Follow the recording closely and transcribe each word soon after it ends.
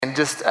And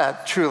just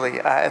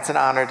truly, it's an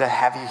honor to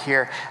have you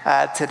here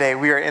today.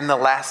 We are in the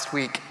last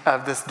week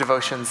of this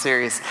devotion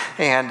series,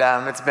 and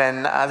it's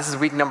been, this is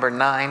week number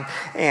 9,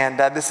 and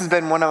this has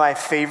been one of my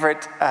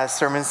favorite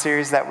sermon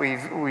series that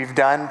we've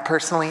done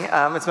personally.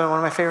 It's been one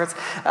of my favorites.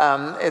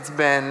 It's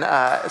been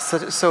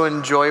so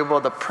enjoyable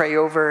to pray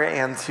over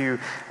and to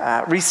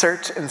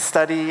research and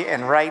study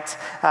and write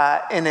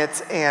in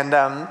it, and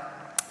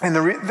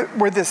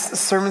where this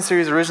sermon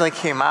series originally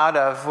came out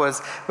of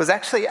was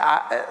actually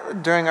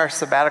during our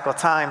sabbatical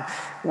time,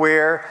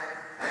 where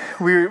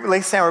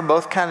Lacey and I were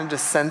both kind of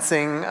just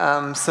sensing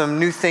some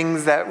new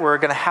things that were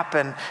going to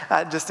happen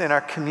just in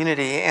our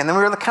community. And then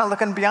we were kind of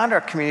looking beyond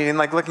our community and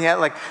looking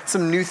at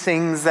some new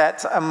things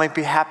that might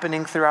be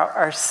happening throughout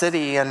our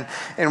city and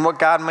what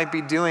God might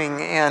be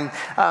doing. And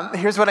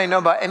here's what I know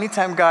about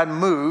anytime God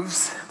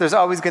moves, there's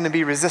always going to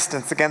be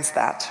resistance against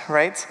that,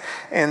 right?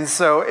 And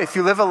so if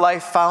you live a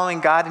life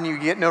following God and you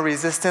get no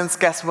resistance,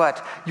 guess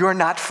what? You're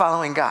not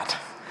following God.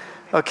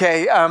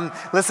 Okay,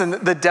 listen,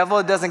 the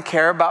devil doesn't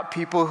care about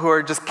people who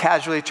are just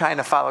casually trying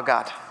to follow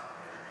God,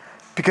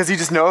 because he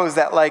just knows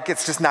that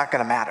it's just not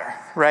going to matter,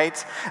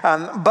 right?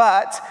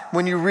 But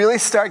when you really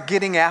start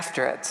getting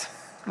after it,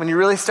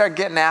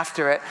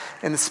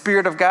 and the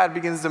Spirit of God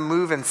begins to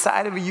move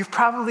inside of you, you've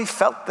probably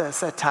felt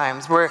this at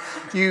times, where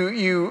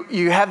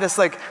you have this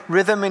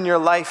rhythm in your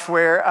life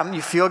where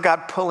you feel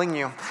God pulling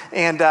you,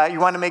 and you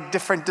want to make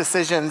different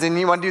decisions, and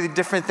you want to do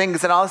different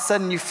things, and all of a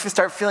sudden you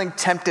start feeling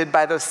tempted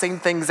by those same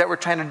things that were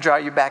trying to draw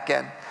you back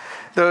in.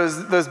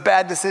 Those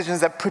bad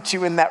decisions that put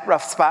you in that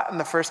rough spot in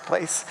the first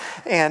place.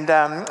 And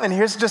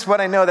here's just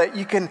what I know, that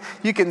you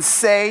can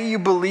say you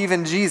believe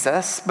in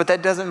Jesus, but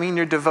that doesn't mean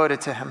you're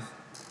devoted to him.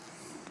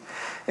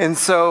 And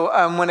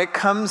so when it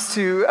comes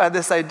to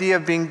this idea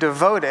of being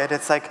devoted,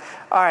 it's all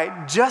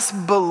right,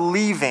 just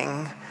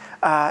believing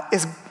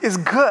is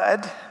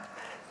good,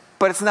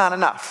 but it's not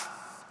enough.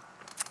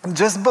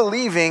 Just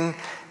believing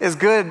is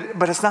good,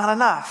 but it's not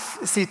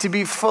enough. See, to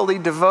be fully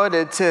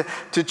devoted,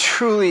 to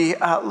truly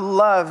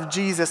love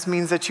Jesus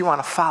means that you want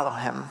to follow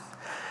him,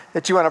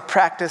 that you want to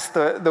practice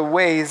the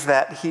ways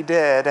that he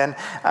did. And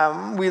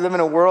we live in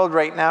a world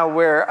right now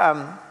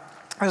where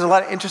there's a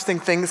lot of interesting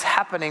things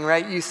happening,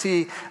 right? You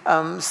see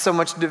so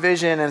much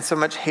division and so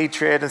much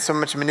hatred and so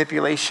much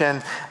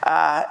manipulation.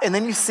 And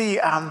then you see,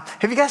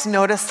 have you guys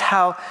noticed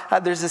how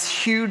there's this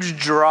huge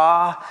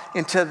draw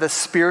into the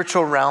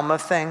spiritual realm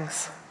of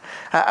things?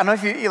 I don't know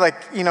if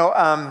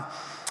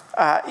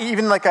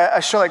even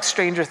a show like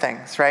Stranger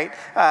Things, right?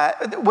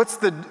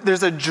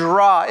 There's a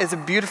draw. Is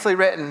it beautifully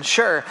written?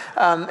 Sure.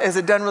 Is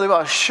it done really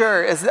well?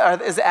 Sure. Is it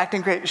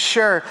acting great?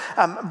 Sure.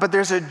 But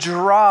there's a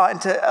draw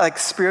into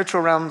spiritual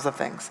realms of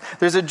things.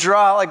 There's a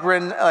draw, we're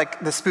in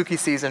the spooky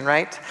season,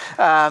 right?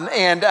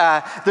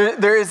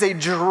 There is a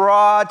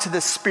draw to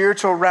the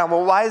spiritual realm.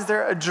 Well, why is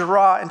there a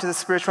draw into the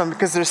spiritual realm?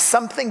 Because there's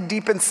something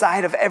deep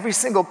inside of every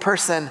single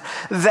person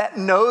that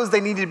knows they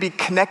need to be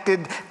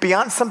connected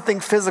beyond something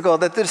physical,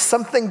 that there's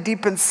something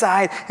deep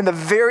inside in the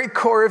very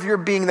core of your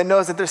being that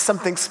knows that there's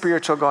something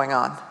spiritual going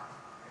on.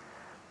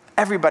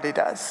 Everybody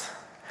does.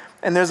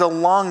 And there's a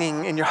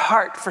longing in your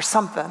heart for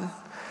something.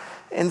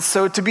 And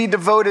so to be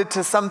devoted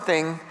to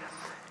something,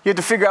 you have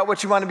to figure out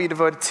what you want to be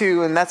devoted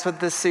to, and that's what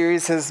this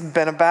series has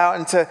been about.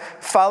 And to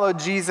follow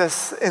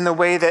Jesus in the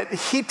way that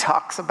he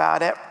talks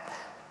about it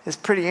is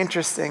pretty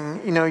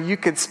interesting. You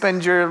could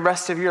spend your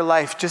rest of your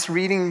life just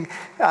reading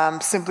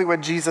simply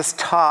what Jesus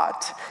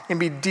taught and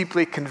be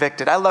deeply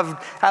convicted. I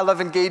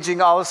love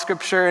engaging all of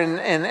Scripture and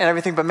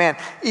everything, but man,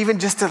 even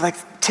just to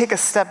take a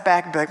step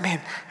back and be man,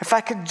 if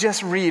I could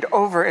just read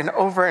over and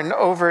over and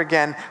over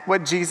again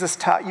what Jesus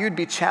taught, you'd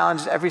be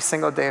challenged every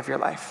single day of your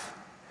life.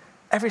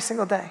 Every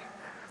single day.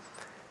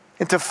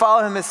 And to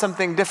follow him is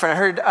something different. I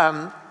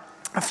heard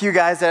a few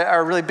guys that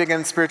are really big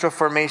in spiritual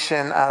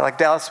formation, like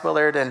Dallas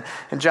Willard and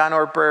John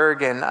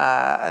Ortberg, and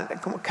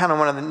kind of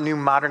one of the new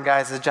modern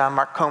guys is John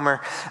Mark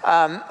Comer.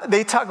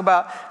 They talk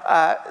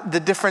about the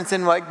difference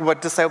in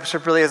what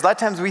discipleship really is. A lot of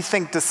times we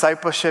think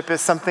discipleship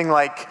is something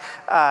like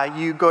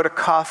you go to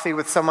coffee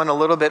with someone a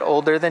little bit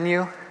older than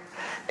you,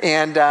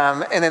 and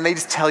then they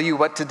just tell you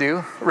what to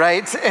do,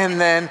 right?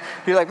 And then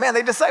you're like, man,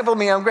 they discipled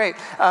me, I'm great.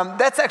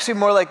 That's actually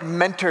more like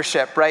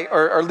mentorship, right,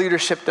 or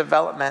leadership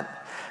development.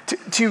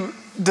 To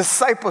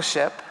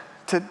discipleship,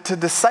 to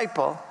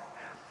disciple,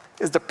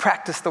 is to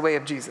practice the way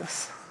of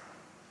Jesus.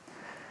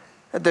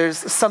 There's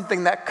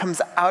something that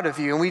comes out of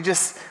you, and we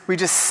just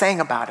sang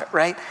about it,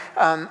 right?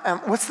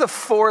 What's the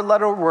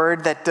 4-letter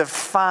word that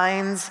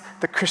defines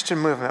the Christian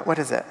movement? What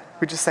is it?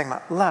 We just sang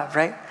about love,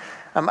 right?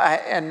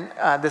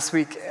 This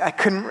week,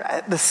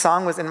 the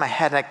song was in my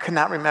head, and I could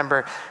not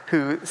remember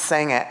who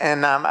sang it.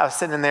 And I was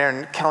sitting in there,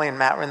 and Kelly and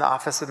Matt were in the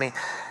office with me.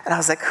 And I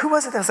was like, who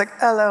was it? I was like,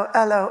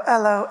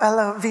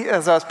 L-O-L-O-L-O-L-O-V.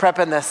 As I was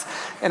prepping this.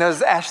 And it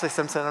was Ashley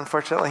Simpson,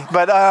 unfortunately.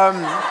 But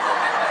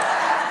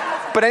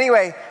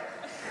anyway,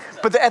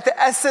 at the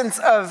essence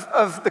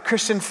of the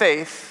Christian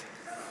faith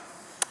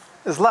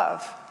is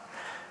love.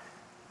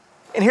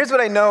 And here's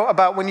what I know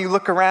about when you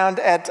look around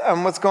at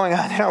what's going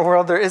on in our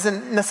world. There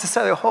isn't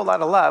necessarily a whole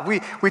lot of love.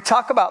 We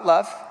talk about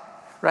love,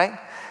 right?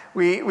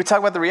 We talk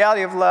about the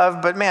reality of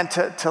love, but man,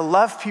 to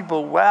love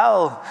people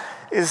well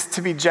is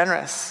to be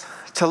generous.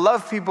 To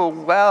love people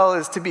well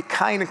is to be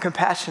kind and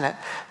compassionate.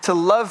 To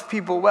love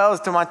people well is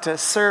to want to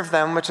serve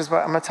them, which is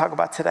what I'm going to talk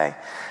about today.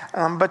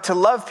 But to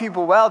love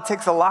people well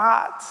takes a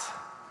lot.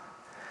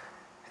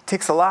 It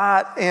takes a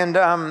lot. And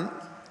I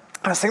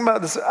was thinking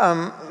about this.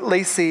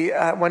 Lacey,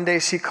 one day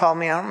she called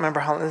me. I don't remember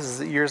how, this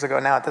is years ago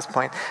now at this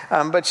point.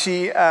 But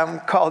she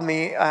called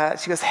me.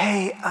 She goes,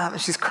 hey,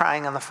 she's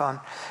crying on the phone.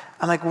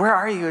 I'm like, where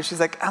are you? And she's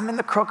like, I'm in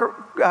the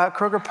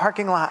Kroger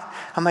parking lot.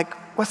 I'm like,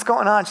 what's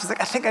going on? She's like,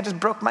 I think I just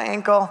broke my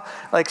ankle.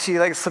 Like she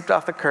slipped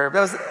off the curb.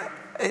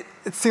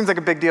 It seems like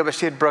a big deal, but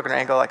she had broken her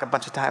ankle like a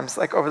bunch of times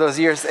like over those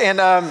years. And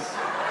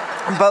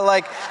but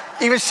like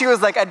even she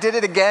was like, I did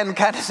it again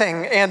kind of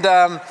thing. And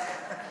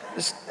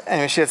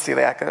anyway, she had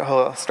celiac, the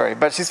whole story,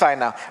 but she's fine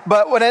now.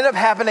 But what ended up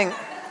happening,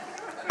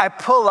 I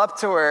pull up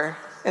to her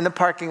in the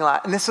parking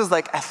lot, and this was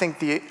like I think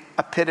the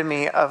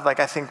epitome of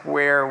like I think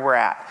where we're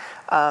at.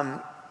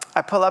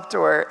 I pull up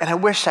to her, and I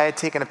wish I had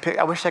taken a pic.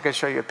 I wish I could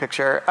show you a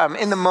picture.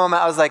 In the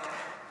moment, I was like,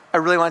 I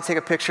really want to take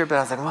a picture, but I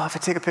was like, well, if I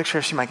take a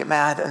picture, she might get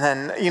mad. And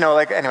then,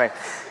 anyway.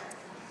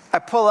 I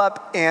pull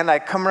up, and I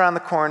come around the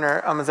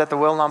corner. I was at the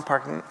Wilhelm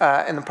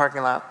in the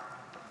parking lot,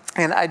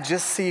 and I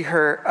just see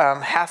her,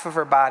 half of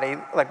her body,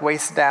 like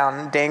waist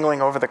down,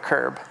 dangling over the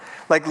curb,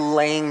 like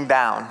laying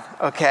down,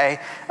 okay?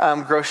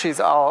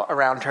 Groceries all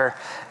around her.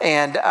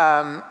 And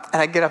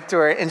I get up to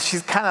her, and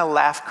she's kind of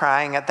laugh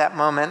crying at that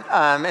moment.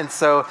 And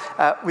so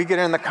we get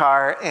her in the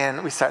car,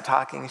 and we start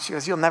talking. She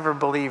goes, you'll never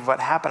believe what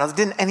happened. I was,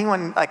 didn't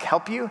anyone like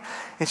help you?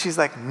 And she's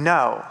like,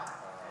 no.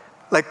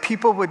 Like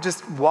people would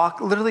just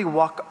literally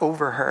walk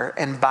over her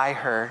and by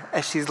her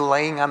as she's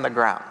laying on the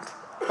ground,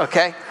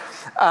 okay?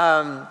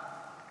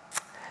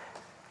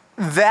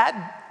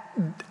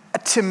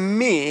 That, to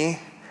me,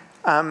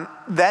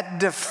 that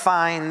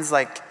defines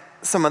like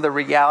some of the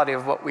reality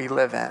of what we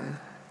live in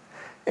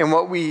and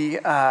what we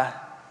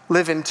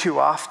live in too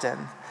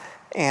often.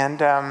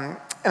 And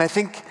I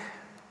think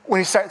when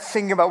you start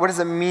thinking about what does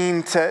it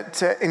mean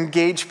to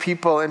engage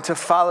people and to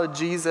follow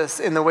Jesus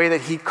in the way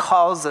that he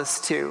calls us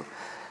to,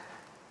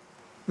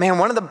 man,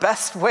 one of the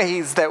best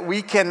ways that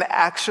we can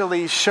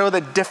actually show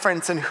the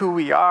difference in who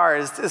we are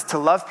is to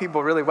love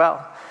people really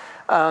well.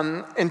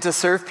 And to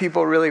serve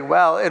people really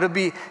well. It'll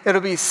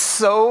be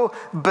so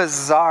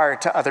bizarre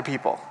to other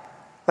people.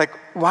 Like,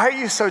 why are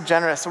you so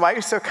generous? Why are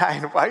you so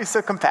kind? Why are you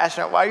so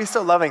compassionate? Why are you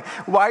so loving?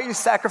 Why are you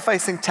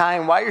sacrificing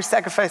time? Why are you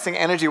sacrificing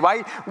energy?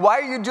 Why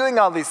are you doing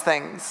all these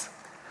things?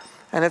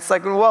 And it's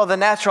like, well, the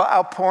natural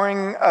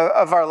outpouring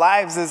of our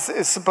lives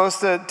is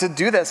supposed to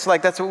do this.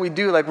 Like, that's what we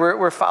do. Like,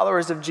 we're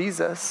followers of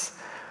Jesus.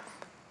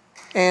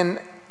 And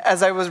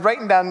as I was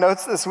writing down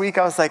notes this week,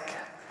 I was like,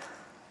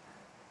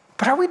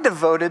 but are we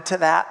devoted to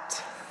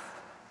that?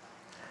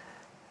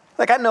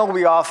 Like, I know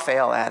we all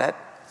fail at it,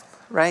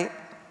 right?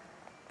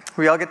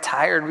 We all get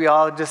tired. We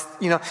all just,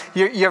 you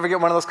ever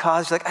get one of those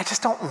calls, you're like, I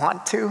just don't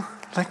want to.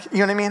 Like, you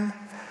know what I mean?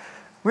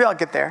 We all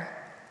get there.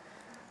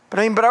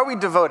 But are we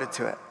devoted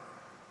to it?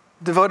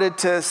 Devoted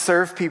to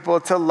serve people,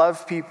 to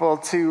love people,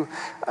 to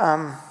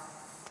have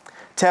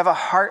a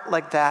heart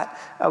like that.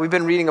 We've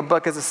been reading a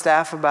book as a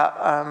staff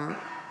about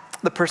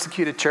the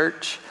persecuted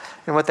church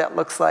and what that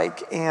looks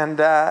like. And,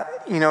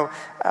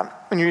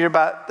 when you read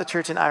about the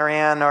church in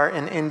Iran or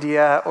in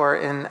India or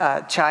in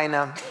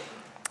China,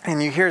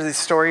 and you hear these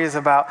stories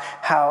about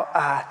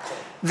how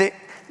they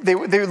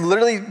would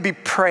literally be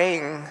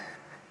praying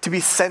to be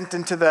sent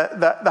into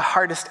the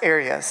hardest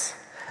areas.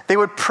 They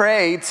would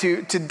pray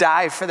to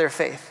die for their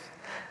faith.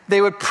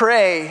 They would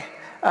pray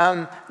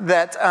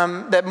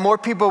that more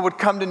people would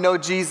come to know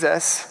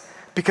Jesus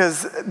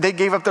because they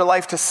gave up their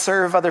life to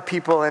serve other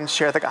people and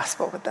share the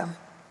gospel with them.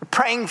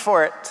 Praying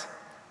for it.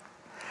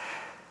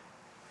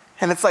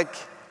 And it's like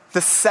the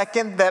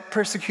second that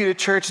persecuted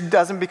church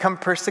doesn't become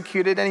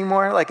persecuted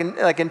anymore, like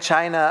in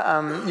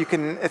China,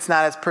 it's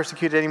not as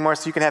persecuted anymore,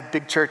 so you can have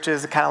big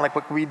churches, kind of like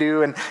what we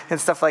do and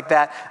stuff like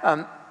that.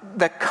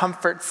 That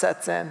comfort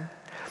sets in.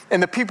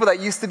 And the people that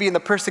used to be in the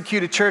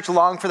persecuted church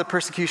long for the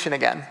persecution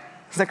again.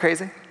 Isn't that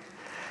crazy?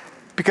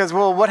 Because,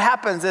 well, what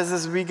happens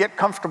is we get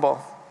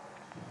comfortable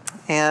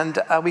and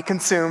we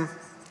consume.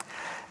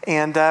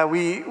 And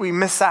we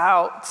miss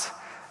out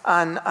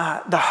on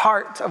the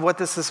heart of what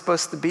this is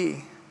supposed to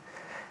be.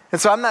 And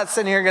so I'm not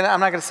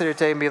going to sit here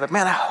today and be like,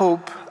 man, I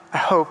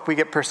hope we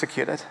get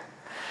persecuted.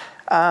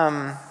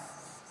 I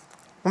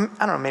don't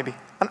know, maybe.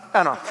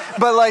 I don't know.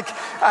 But like,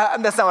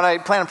 that's not what I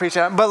plan on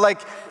preaching on. But like,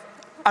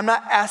 I'm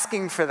not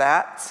asking for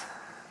that.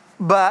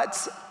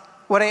 But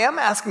what I am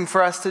asking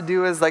for us to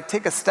do is like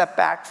take a step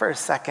back for a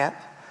second.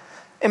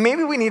 And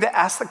maybe we need to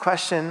ask the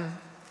question,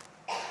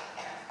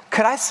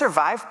 could I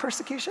survive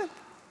persecution?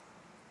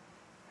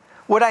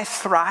 Would I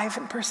thrive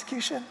in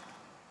persecution?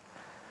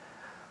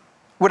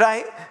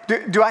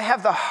 Do I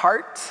have the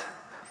heart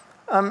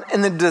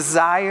and the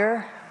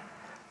desire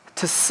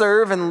to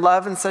serve and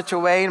love in such a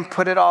way and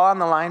put it all on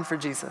the line for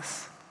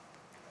Jesus?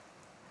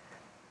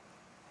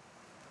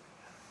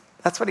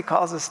 That's what he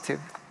calls us to.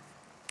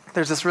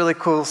 There's this really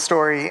cool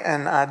story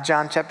in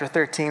John chapter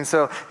 13.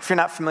 So if you're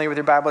not familiar with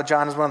your Bible,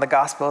 John is one of the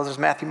Gospels. There's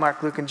Matthew,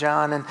 Mark, Luke, and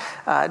John.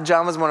 And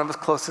John was one of his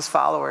closest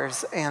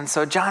followers. And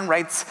so John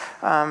writes,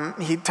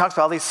 he talks about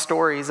all these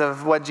stories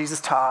of what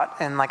Jesus taught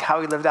and like how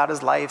he lived out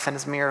his life and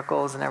his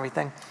miracles and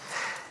everything.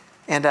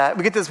 And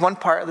we get this one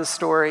part of the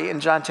story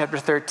in John chapter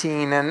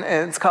 13, and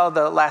it's called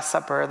the Last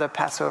Supper, the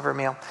Passover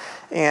meal.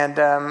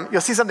 And you'll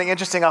see something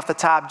interesting off the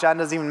top. John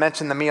doesn't even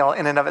mention the meal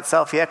in and of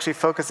itself. He actually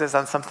focuses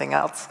on something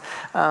else,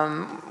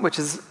 which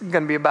is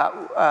going to be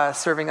about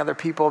serving other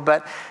people.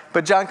 But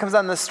John comes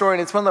on this story,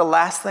 and it's one of the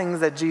last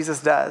things that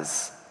Jesus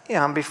does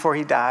before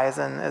he dies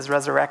and is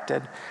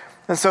resurrected.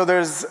 And so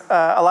there's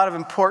a lot of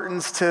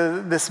importance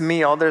to this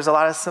meal. There's a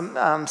lot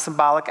of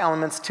symbolic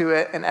elements to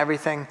it and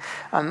everything.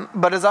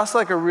 But it's also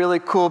like a really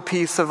cool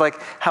piece of like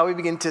how we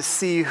begin to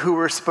see who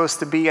we're supposed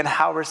to be and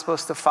how we're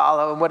supposed to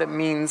follow and what it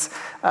means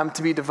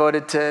to be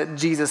devoted to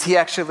Jesus. He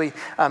actually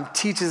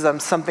teaches them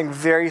something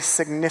very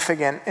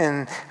significant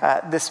in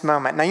this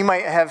moment. Now you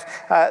might have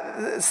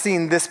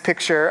seen this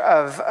picture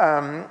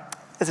of,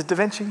 is it Da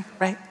Vinci,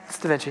 right? It's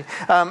Da Vinci,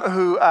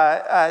 who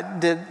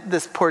did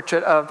this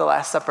portrait of the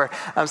Last Supper.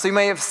 So you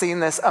may have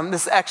seen this.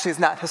 This actually is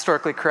not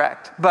historically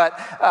correct, but,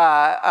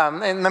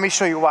 and let me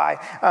show you why.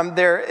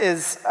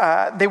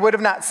 They would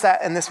have not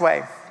sat in this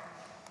way.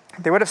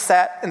 They would have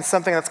sat in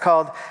something that's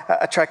called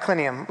a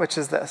triclinium, which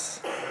is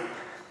this.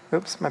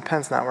 Oops, my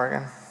pen's not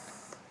working.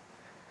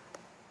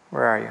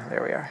 Where are you?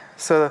 There we are.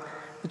 So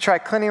the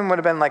triclinium would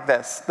have been like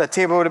this. The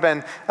table would have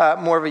been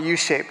more of a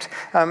U-shaped.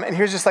 And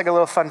here's just like a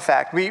little fun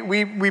fact.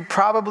 We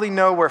probably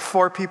know where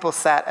 4 people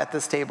sat at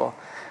this table.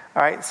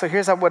 All right, so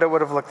here's what it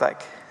would have looked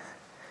like.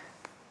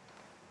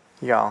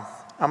 Y'all,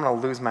 I'm going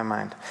to lose my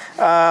mind.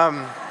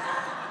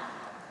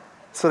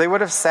 So they would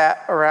have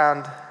sat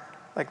around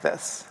like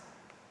this.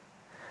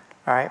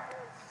 All right?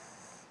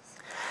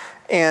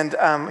 And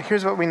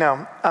here's what we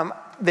know.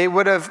 They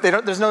would have,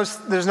 there's no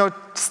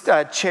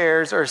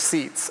chairs or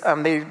seats.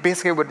 They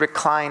basically would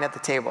recline at the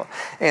table.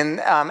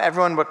 And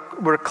everyone would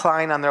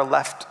recline on their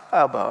left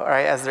elbow, all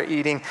right, as they're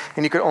eating,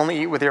 and you could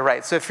only eat with your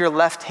right. So if you're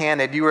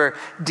left-handed, you were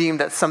deemed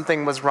that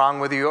something was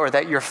wrong with you or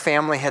that your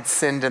family had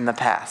sinned in the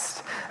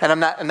past.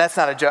 And that's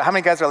not a joke. How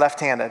many guys are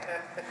left-handed?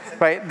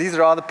 Right? These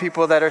are all the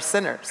people that are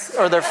sinners,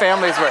 or their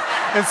families were.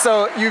 And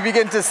so you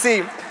begin to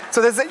see,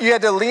 so you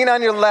had to lean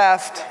on your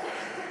left.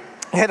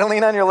 You had to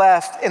lean on your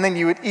left, and then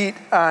you would eat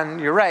on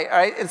your right, all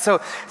right? And so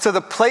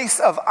the place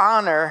of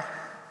honor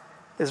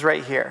is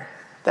right here.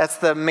 That's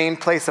the main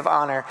place of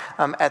honor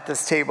at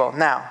this table.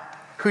 Now,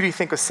 who do you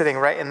think was sitting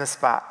right in this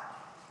spot?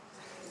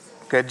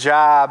 Good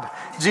job.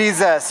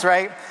 Jesus,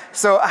 right?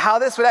 So how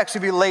this would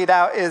actually be laid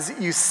out is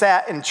you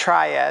sat in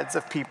triads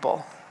of people.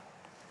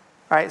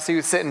 All right, so you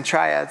would sit in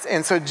triads.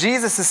 And so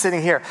Jesus is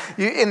sitting here.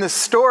 In the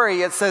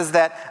story, it says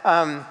that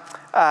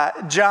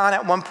John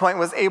at one point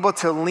was able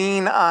to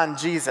lean on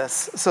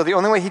Jesus. So the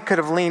only way he could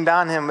have leaned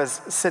on him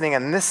was sitting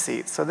in this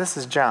seat. So this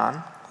is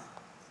John.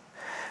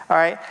 All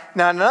right.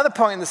 Now, at another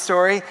point in the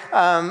story,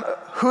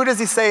 who does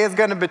he say is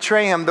going to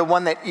betray him? The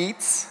one that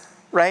eats,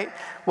 right?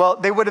 Well,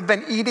 they would have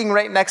been eating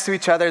right next to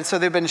each other, and so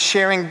they've been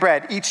sharing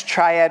bread. Each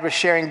triad was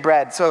sharing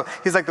bread. So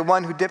he's like the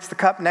one who dips the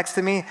cup next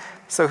to me.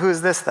 So who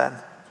is this then?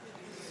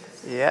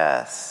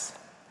 Yes.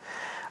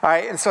 All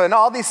right, and so in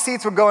all these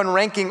seats would go in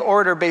ranking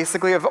order,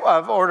 basically, of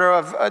order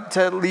of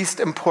to least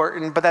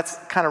important, but that's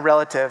kind of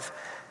relative.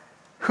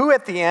 Who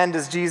at the end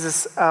does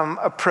Jesus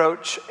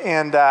approach,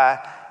 and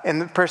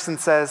the person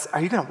says, "Are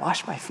you going to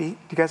wash my feet?"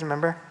 Do you guys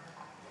remember?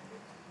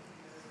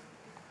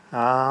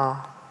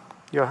 Oh,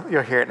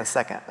 you'll hear it in a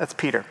second. That's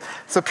Peter.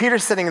 So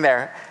Peter's sitting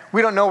there.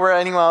 We don't know where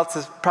anyone else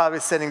is probably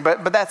sitting,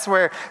 but that's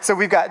where, so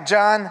we've got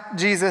John,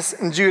 Jesus,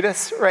 and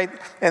Judas, right?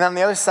 And on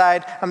the other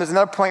side, there's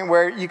another point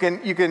where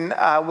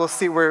we'll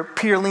see where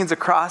Peter leans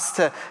across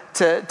to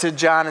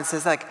John and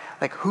says, like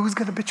who's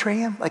going to betray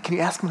him? Like, can you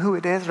ask him who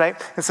it is, right?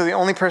 And so the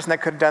only person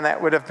that could have done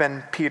that would have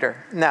been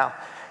Peter. Now,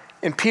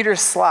 in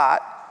Peter's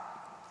slot,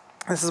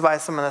 this is why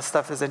some of this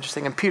stuff is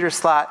interesting. In Peter's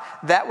slot,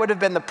 that would have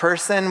been the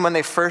person when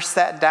they first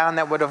sat down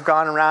that would have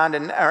gone around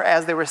or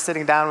as they were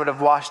sitting down would have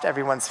washed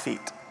everyone's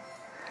feet.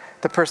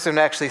 The person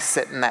would actually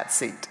sit in that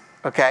seat,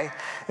 okay?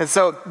 And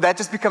so that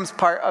just becomes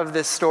part of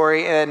this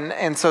story.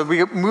 And so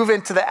we move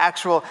into the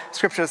actual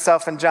scripture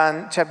itself in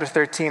John chapter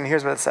 13.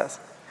 Here's what it says.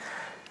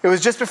 It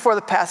was just before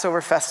the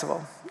Passover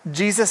festival.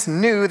 Jesus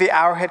knew the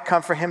hour had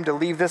come for him to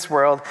leave this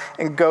world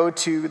and go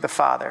to the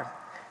Father.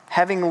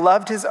 Having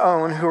loved his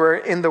own who were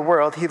in the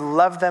world, he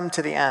loved them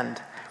to the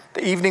end.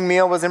 The evening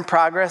meal was in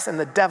progress, and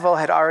the devil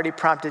had already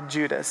prompted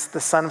Judas,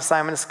 the son of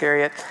Simon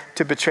Iscariot,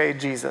 to betray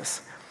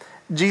Jesus.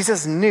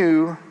 Jesus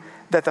knew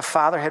that the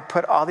Father had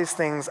put all these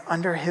things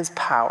under his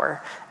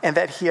power and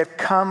that he had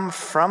come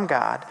from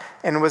God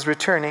and was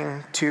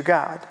returning to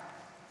God.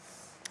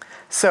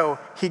 So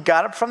he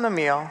got up from the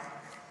meal,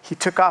 he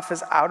took off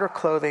his outer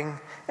clothing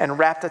and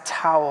wrapped a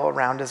towel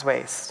around his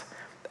waist.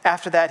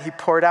 After that, he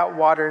poured out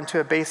water into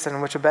a basin,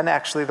 which had been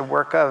actually the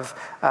work of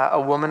a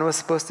woman was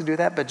supposed to do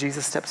that, but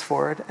Jesus steps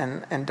forward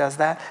and does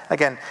that.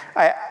 Again,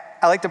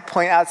 I like to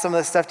point out some of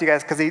this stuff to you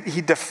guys because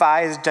he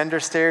defies gender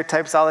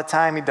stereotypes all the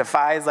time. He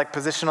defies like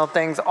positional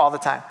things all the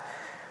time.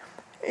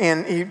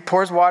 And he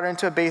pours water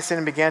into a basin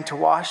and began to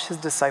wash his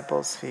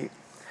disciples' feet,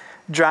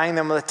 drying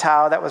them with a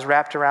towel that was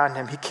wrapped around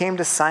him. He came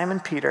to Simon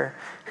Peter,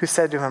 who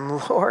said to him,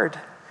 "Lord,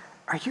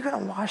 are you going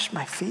to wash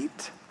my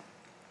feet?"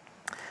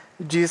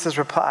 Jesus'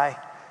 reply,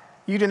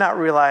 "You do not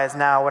realize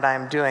now what I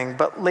am doing,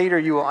 but later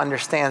you will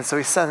understand." So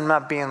he set him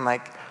up being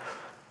like,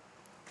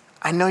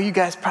 I know you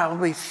guys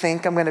probably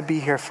think I'm going to be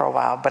here for a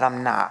while, but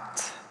I'm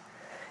not.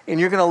 And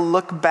you're going to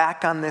look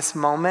back on this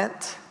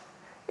moment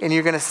and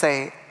you're going to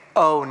say,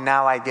 oh,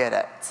 now I get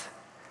it.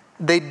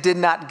 They did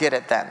not get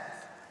it then,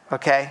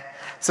 okay?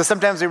 So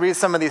sometimes we read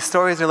some of these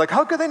stories and you're like,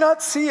 how could they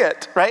not see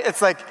it, right?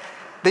 It's like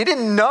they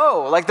didn't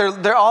know. Like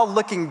they're all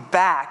looking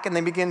back and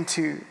they begin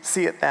to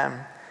see it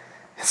then.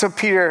 So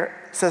Peter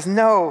says,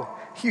 no,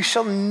 you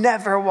shall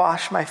never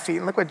wash my feet.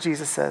 And look what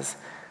Jesus says.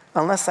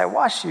 Unless I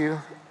wash you,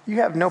 you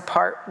have no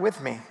part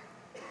with me.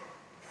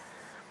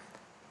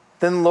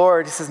 Then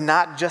Lord, he says,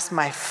 not just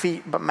my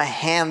feet, but my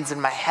hands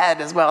and my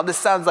head as well.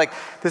 This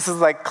is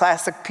like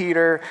classic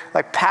Peter,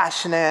 like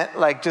passionate,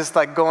 like just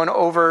like going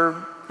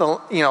over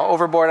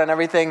overboard on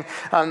everything.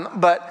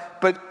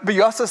 But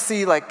you also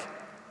see like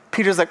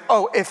Peter's like,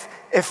 oh,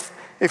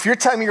 if you're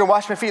telling me you're gonna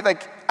wash my feet,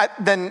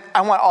 then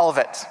I want all of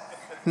it,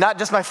 not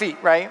just my feet,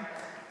 right?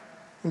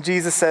 And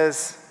Jesus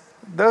says,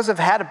 those who have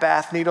had a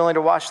bath need only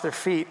to wash their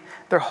feet.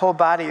 Their whole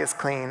body is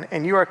clean,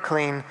 and you are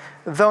clean,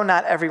 though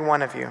not every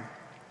one of you.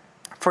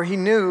 For he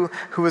knew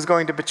who was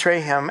going to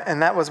betray him,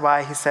 and that was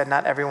why he said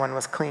not everyone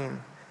was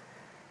clean.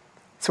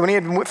 So when he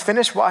had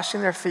finished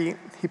washing their feet,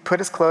 he put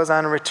his clothes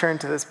on and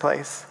returned to this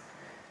place.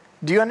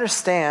 Do you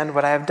understand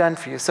what I have done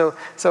for you? So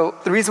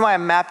the reason why I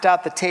mapped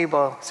out the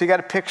table, so you got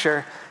a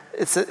picture,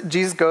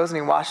 Jesus goes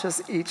and he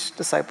washes each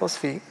disciple's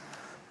feet,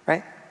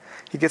 right?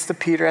 He gets to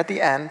Peter at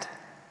the end,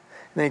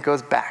 and then he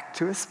goes back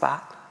to his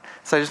spot.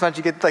 So I just want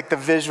you to get like the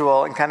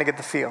visual and kind of get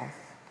the feel.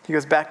 He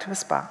goes back to his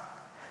spot.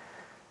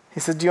 He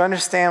says, do you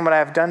understand what I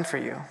have done for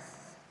you?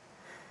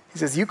 He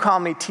says, you call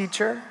me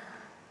teacher.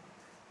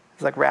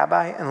 He's like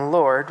rabbi and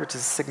Lord, which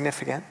is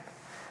significant.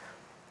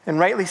 And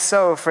rightly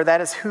so, for that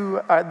is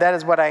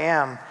what I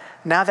am.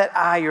 Now that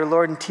I, your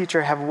Lord and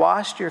teacher, have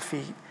washed your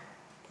feet,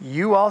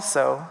 you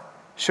also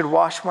should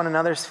wash one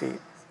another's feet.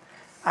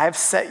 I have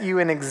set you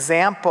an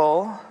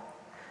example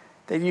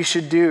that you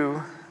should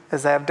do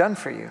as I have done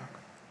for you.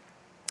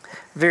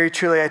 Very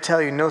truly, I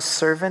tell you, no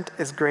servant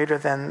is greater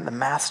than the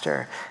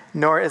master,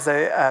 nor is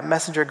a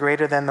messenger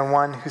greater than the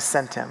one who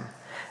sent him.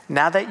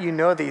 Now that you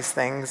know these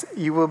things,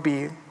 you will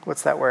be,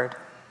 what's that word?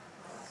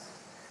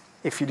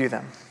 If you do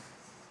them.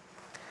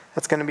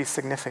 That's going to be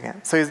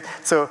significant. So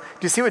do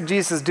you see what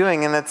Jesus is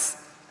doing? And it's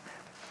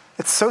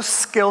so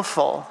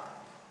skillful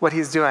what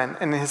he's doing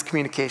in his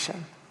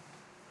communication.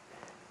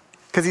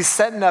 Because he's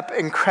setting up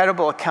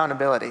incredible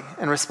accountability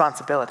and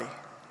responsibility.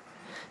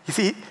 You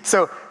see,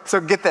 so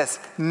get this.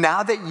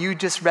 Now that you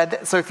just read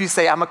that, so if you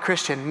say, I'm a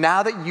Christian,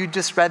 now that you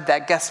just read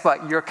that, guess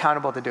what? You're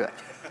accountable to do it.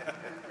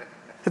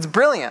 It's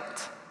brilliant.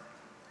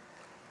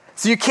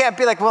 So you can't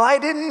be like, well, I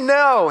didn't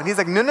know. And he's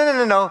like,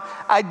 no.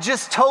 I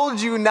just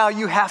told you, now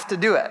you have to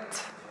do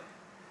it.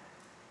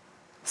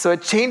 So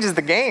it changes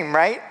the game,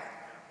 right?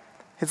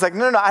 It's like,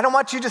 no, I don't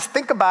want you to just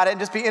think about it and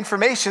just be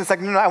information. It's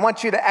like, no, I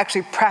want you to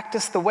actually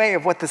practice the way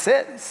of what this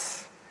is.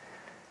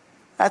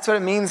 That's what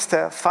it means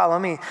to follow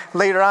me.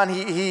 Later on,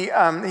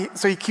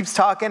 so he keeps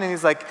talking, and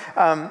he's like,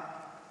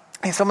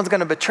 hey, someone's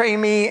going to betray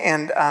me,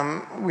 and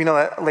we know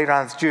that later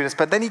on it's Judas.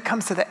 But then he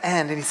comes to the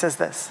end, and he says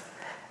this,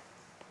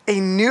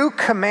 a new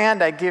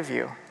command I give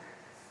you,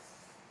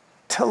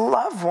 to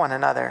love one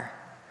another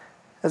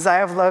as I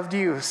have loved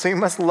you. So you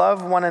must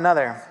love one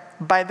another.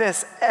 By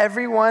this,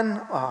 everyone,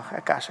 oh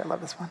gosh, I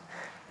love this one.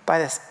 By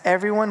this,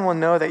 everyone will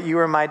know that you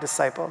are my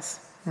disciples,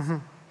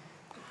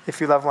 if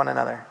you love one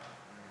another.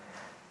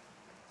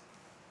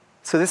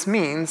 So this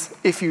means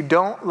if you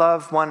don't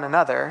love one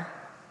another,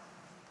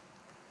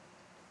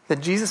 then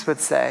Jesus would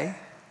say,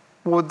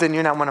 well, then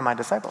you're not one of my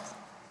disciples.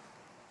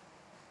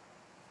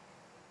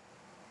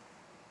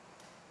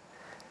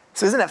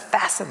 So isn't it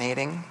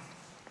fascinating?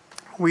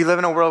 We live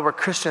in a world where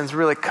Christians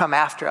really come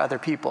after other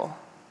people.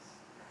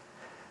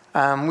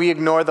 We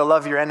ignore the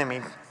love your enemy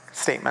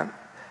statement.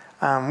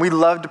 We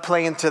love to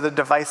play into the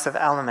divisive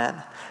element.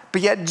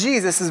 But yet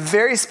Jesus is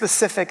very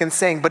specific in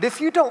saying, but if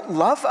you don't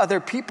love other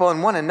people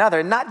and one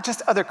another, not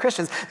just other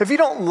Christians, if you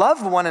don't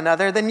love one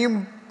another, then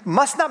you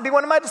must not be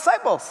one of my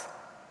disciples.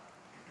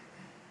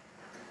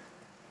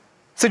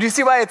 So do you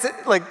see why it's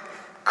like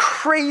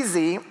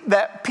crazy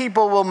that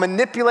people will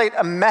manipulate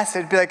a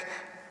message, be like,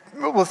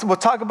 we'll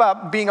talk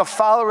about being a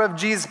follower of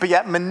Jesus, but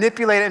yet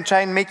manipulate it and try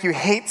and make you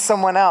hate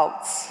someone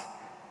else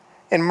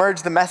and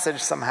merge the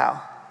message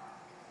somehow.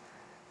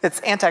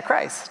 It's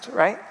Antichrist,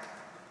 right?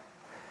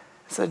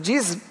 So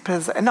Jesus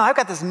says, no, I've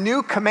got this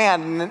new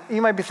command. And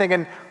you might be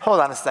thinking,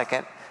 hold on a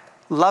second.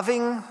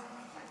 Loving,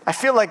 I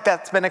feel like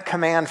that's been a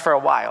command for a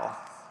while.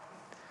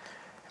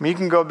 I mean, you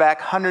can go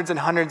back hundreds and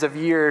hundreds of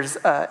years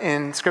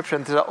in Scripture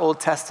into the Old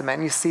Testament,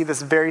 and you see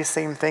this very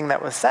same thing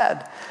that was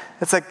said.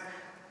 It's like,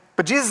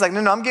 but Jesus is like,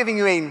 no, I'm giving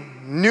you a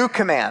new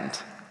command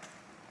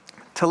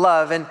to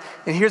love. And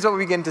here's what we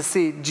begin to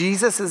see.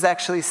 Jesus is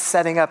actually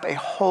setting up a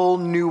whole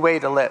new way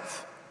to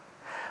live,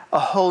 a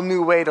whole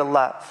new way to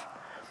love.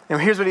 And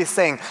here's what he's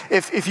saying.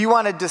 If you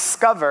want to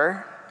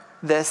discover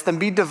this, then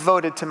be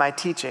devoted to my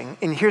teaching.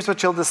 And here's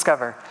what you'll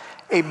discover.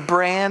 A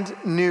brand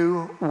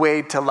new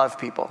way to love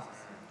people.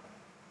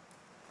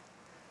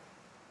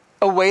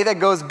 A way that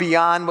goes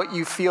beyond what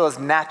you feel is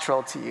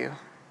natural to you.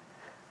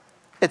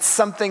 It's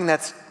something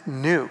that's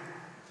new.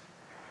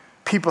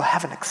 People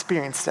haven't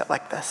experienced it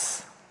like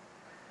this.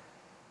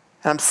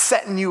 And I'm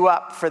setting you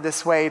up for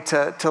this way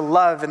to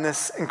love in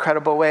this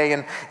incredible way.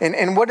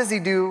 And what does he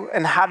do,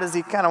 and how does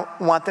he kind of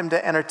want them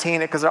to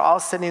entertain it? Because they're all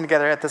sitting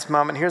together at this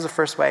moment. Here's the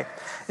first way: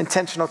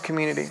 intentional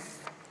community.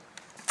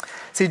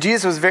 See,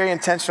 Jesus was very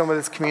intentional with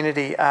his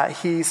community.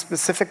 He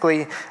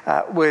specifically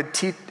would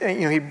teach,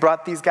 he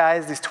brought these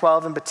guys, these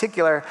 12 in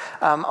particular,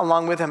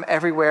 along with him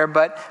everywhere.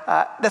 But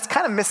that's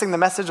kind of missing the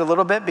message a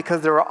little bit,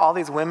 because there were all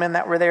these women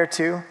that were there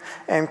too.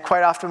 And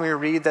quite often we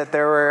read that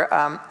there were,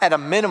 at a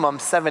minimum,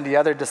 70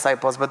 other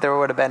disciples, but there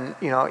would have been,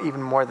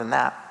 even more than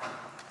that.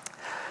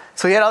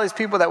 So he had all these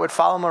people that would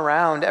follow him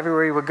around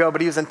everywhere he would go, but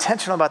he was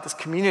intentional about this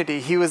community.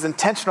 He was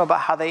intentional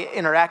about how they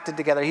interacted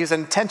together. He was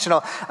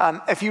intentional.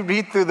 If you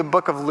read through the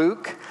book of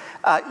Luke,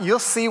 you'll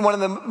see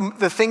one of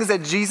the things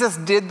that Jesus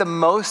did the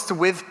most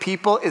with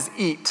people is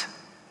eat.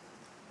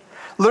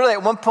 Literally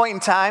at one point in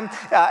time,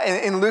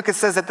 in Luke it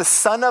says that the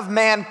Son of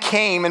Man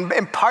came,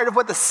 and part of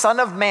what the Son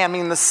of Man,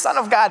 meaning the Son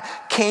of God,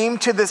 came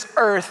to this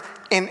earth,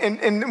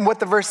 and what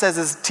the verse says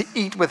is to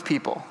eat with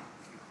people.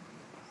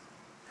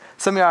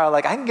 Some of you are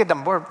like, I can get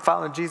on board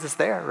following Jesus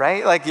there,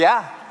 right? Like,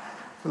 yeah,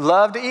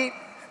 love to eat.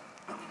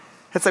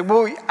 It's like,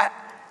 well,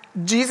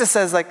 Jesus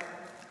says, like,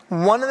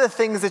 one of the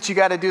things that you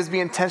got to do is be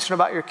intentional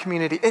about your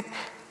community.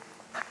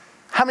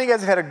 How many of you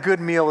guys have had a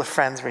good meal with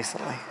friends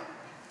recently?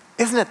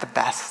 Isn't it the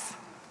best?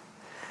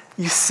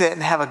 You sit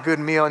and have a good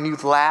meal and you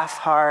laugh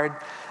hard.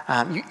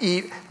 You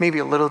eat maybe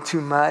a little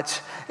too much.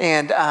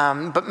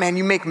 But man,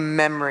 you make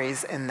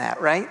memories in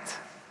that, right?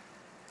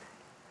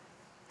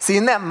 See,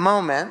 in that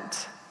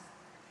moment,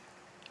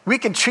 we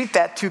can treat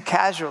that too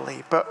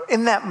casually, but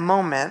in that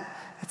moment,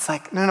 it's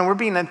like, no, we're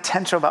being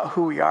intentional about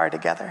who we are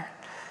together.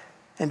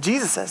 And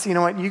Jesus says, you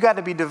know what, you got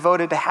to be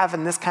devoted to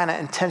having this kind of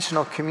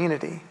intentional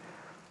community.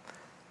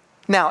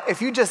 Now,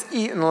 if you just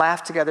eat and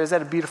laugh together, is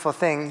that a beautiful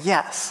thing?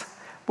 Yes.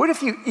 What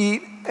if you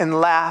eat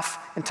and laugh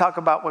and talk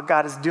about what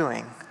God is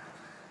doing?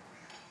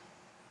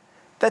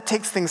 That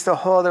takes things to a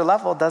whole other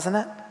level, doesn't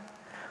it?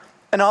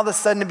 And all of a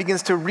sudden it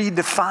begins to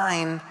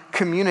redefine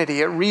community.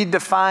 It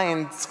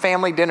redefines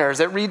family dinners.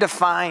 It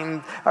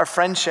redefines our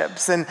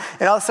friendships. And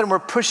all of a sudden we're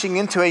pushing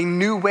into a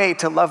new way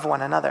to love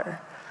one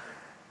another.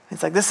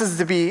 It's like, this is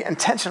to be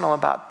intentional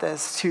about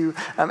this, to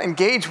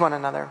engage one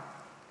another.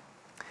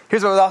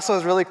 Here's what also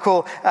is really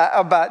cool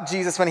about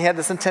Jesus when he had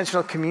this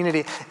intentional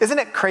community. Isn't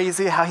it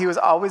crazy how he was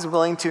always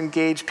willing to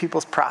engage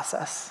people's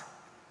process?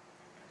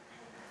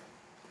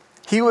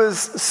 He was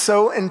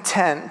so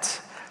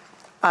intent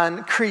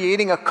on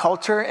creating a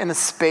culture and a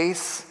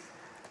space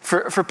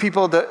for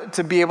people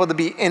to be able to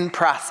be in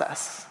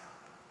process.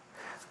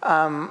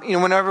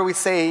 Whenever we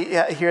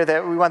say here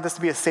that we want this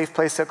to be a safe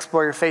place to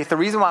explore your faith, the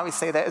reason why we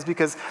say that is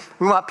because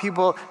we want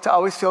people to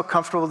always feel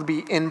comfortable to be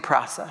in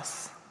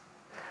process.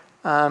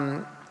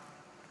 I've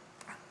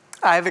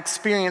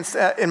experienced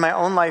in my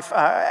own life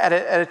at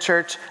a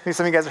church, maybe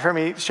some of you guys have heard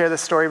me share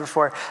this story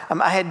before.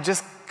 I had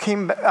just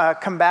come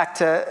back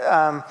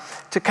to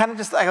kind of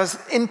just, I was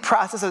in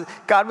process of,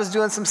 God was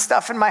doing some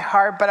stuff in my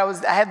heart, but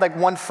I had like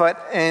 1 foot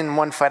in,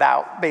 1 foot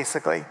out,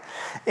 basically.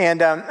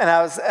 And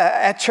I was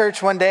at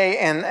church one day,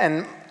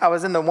 and I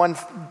was in the one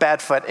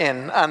bad foot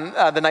in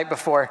on the night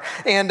before.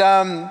 And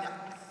I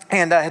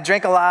had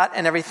drank a lot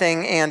and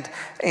everything, and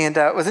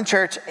was in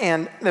church,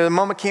 and the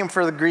moment came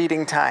for the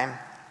greeting time.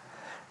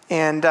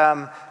 And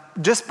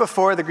just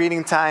before the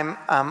greeting time,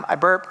 I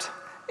burped,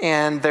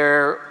 and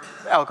their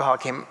alcohol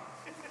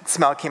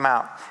smell came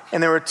out.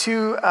 And there were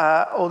 2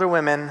 older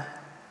women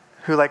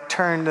who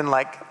turned and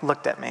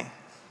looked at me.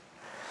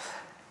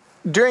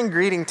 During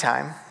greeting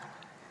time,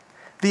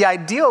 the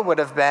ideal would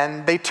have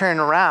been they turn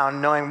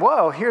around knowing,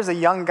 whoa, here's a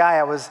young guy.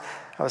 I was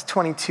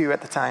 22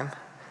 at the time.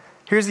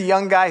 Here's a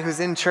young guy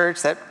who's in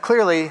church that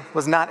clearly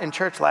was not in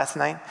church last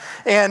night.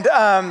 And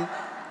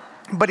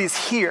but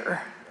he's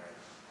here.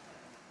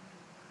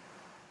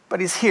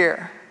 But he's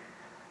here.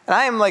 And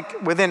I am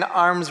within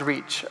arm's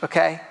reach,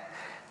 okay?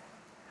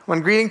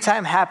 When greeting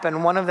time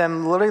happened, one of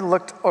them literally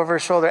looked over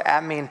his shoulder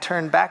at me and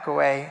turned back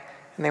away,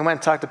 and they went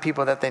and talked to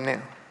people that they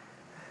knew.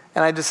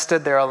 And I just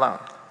stood there alone.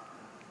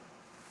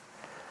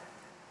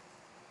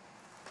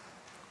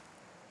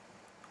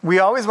 We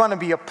always want to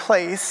be a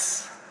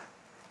place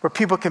where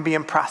people can be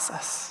in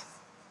process.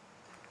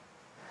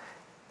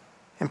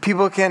 And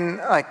people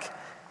can,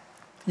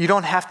 you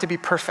don't have to be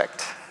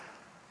perfect.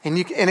 And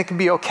it can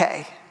be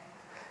okay.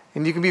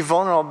 And you can be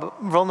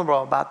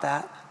vulnerable about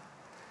that.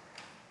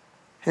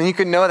 And you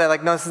could know that,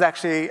 like, no, this is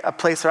actually a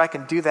place where I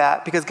can do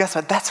that, because guess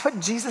what? That's what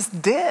Jesus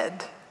did.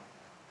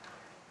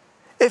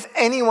 If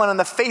anyone on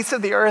the face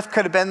of the earth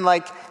could have been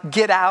like,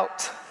 get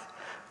out,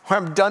 or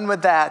I'm done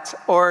with that,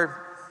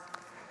 or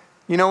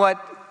you know what,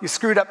 you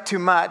screwed up too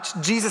much,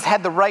 Jesus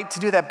had the right to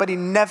do that, but he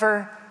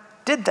never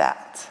did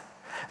that.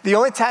 The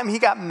only time he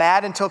got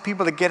mad and told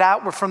people to get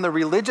out were from the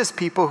religious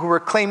people who were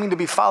claiming to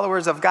be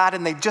followers of God,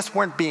 and they just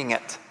weren't being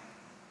it.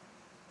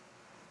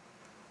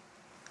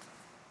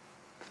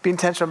 Be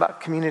intentional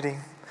about community.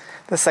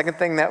 The second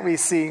thing that we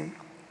see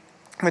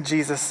with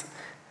Jesus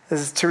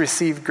is to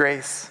receive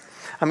grace.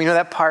 You know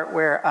that part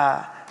where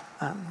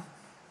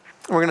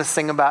we're going to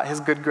sing about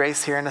his good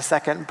grace here in a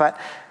second, but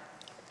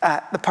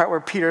the part where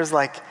Peter's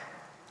like,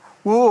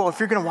 whoa, if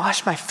you're going to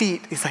wash my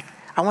feet, he's like,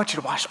 I want you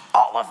to wash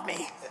all of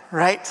me,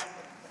 right?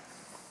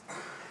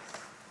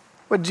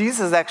 What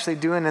Jesus is actually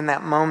doing in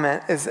that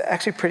moment is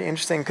actually pretty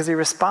interesting, because he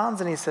responds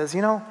and he says,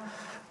 you know,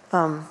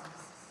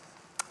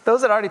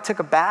 those that already took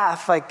a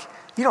bath, like,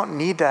 you don't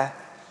need to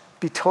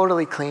be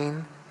totally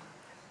clean.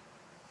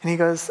 And he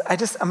goes, I'm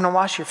going to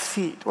wash your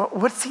feet.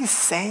 What's he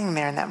saying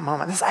there in that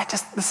moment? This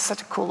is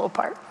such a cool little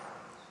part.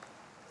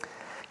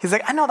 He's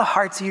like, I know the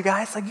hearts of you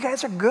guys. Like, you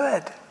guys are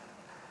good.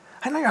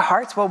 I know your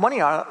hearts. Well, one of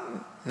you are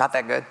not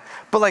that good.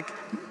 But, like,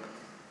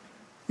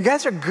 you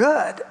guys are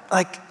good.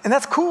 Like, and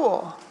that's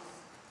cool.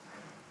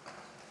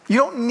 You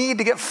don't need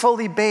to get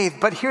fully bathed.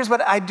 But here's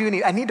what I do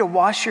need. I need to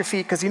wash your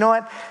feet, because you know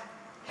what?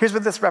 Here's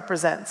what this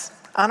represents.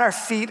 On our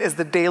feet is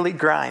the daily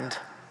grind.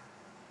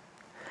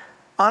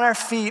 On our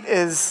feet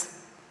is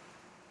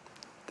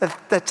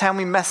the time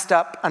we messed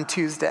up on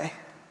Tuesday.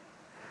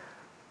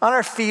 On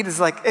our feet is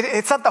like,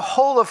 it's not the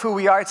whole of who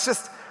we are. It's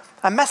just,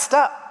 I messed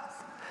up.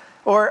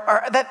 Or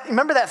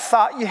remember that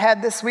thought you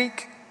had this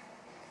week?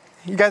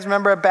 You guys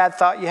remember a bad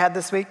thought you had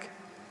this week?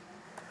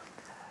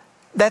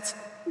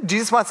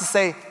 Jesus wants to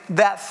say,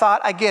 that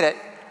thought, I get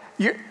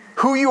it.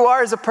 Who you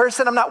are as a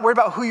person, I'm not worried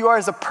about who you are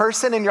as a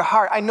person in your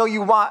heart. I know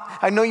you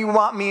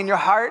want me in your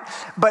heart,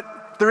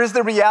 but there is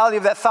the reality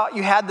of that thought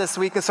you had this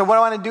week. And so what I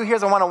want to do here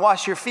is I want to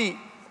wash your feet.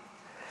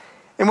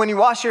 And when you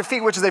wash your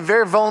feet, which is a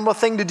very vulnerable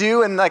thing to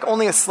do, and like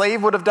only a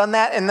slave would have done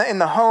that in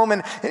the home,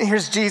 and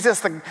here's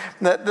Jesus,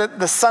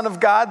 the Son of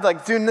God,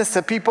 like doing this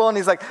to people, and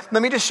he's like,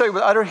 let me just show you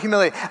with utter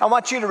humility. I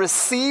want you to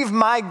receive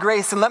my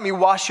grace and let me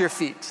wash your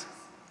feet.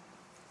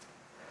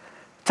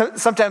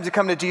 Sometimes you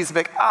come to Jesus and be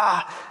like,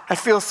 I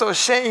feel so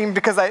ashamed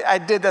because I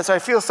did this. Or I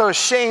feel so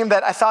ashamed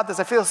that I thought this.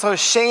 I feel so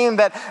ashamed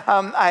that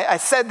I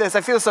said this.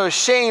 I feel so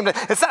ashamed.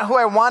 It's not who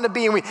I want to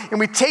be. And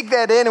we take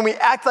that in and we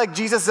act like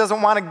Jesus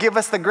doesn't want to give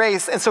us the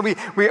grace. And so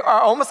we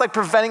are almost like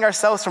preventing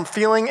ourselves from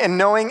feeling and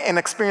knowing and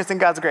experiencing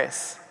God's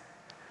grace.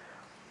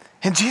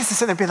 And Jesus is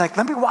sitting there being like,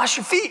 let me wash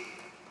your feet.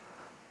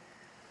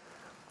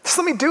 Just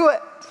let me do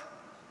it.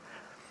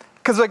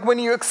 Because like when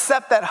you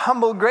accept that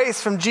humble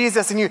grace from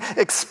Jesus and you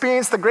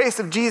experience the grace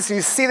of Jesus and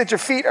you see that your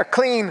feet are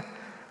clean,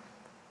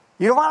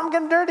 you don't want them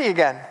getting dirty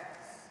again.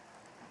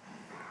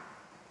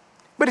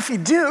 But if you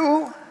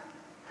do,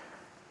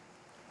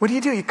 what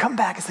do? You come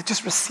back and say,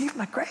 just receive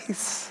my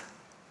grace.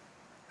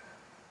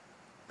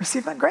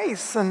 Receive my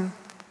grace and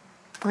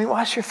let me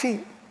wash your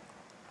feet.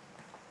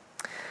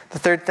 The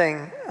third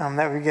thing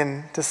that we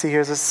begin to see here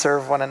is to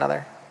serve one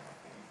another.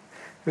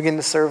 Begin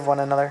to serve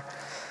one another.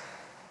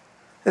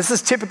 This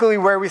is typically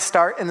where we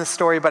start in the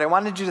story, but I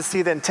wanted you to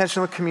see the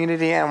intentional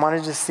community, and I wanted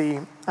you to see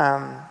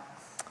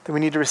that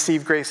we need to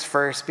receive grace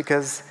first,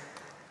 because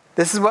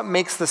this is what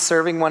makes the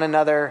serving one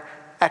another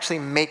actually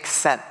make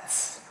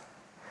sense.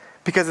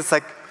 Because it's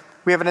like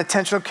we have an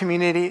intentional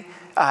community.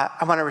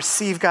 I want to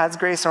receive God's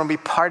grace. I want to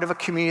be part of a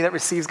community that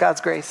receives God's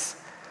grace.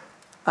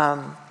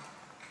 So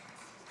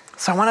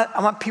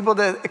I want people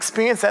to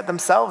experience that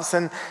themselves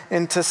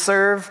and to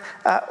serve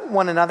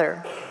one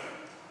another.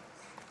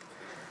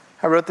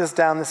 I wrote this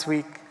down this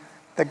week,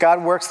 that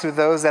God works through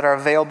those that are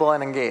available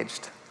and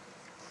engaged.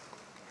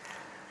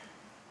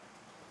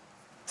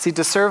 See,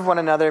 to serve one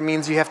another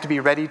means you have to be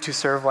ready to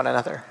serve one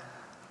another.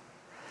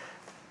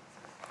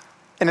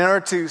 And in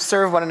order to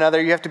serve one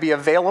another, you have to be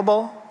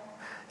available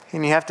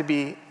and you have to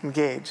be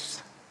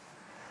engaged.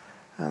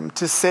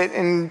 To sit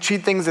and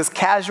treat things as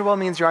casual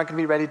means you aren't going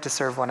to be ready to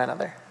serve one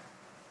another.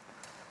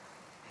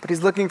 But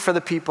he's looking for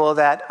the people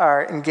that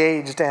are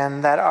engaged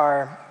and that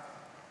are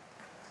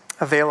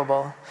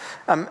available.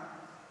 Do you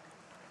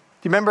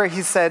remember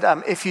he said,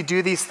 if you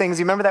do these things,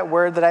 you remember that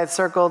word that I had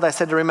circled? I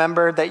said to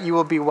remember that you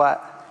will be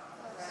what?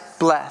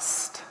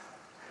 Blessed.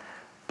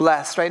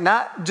 Blessed, right?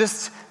 Not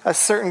just a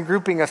certain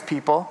grouping of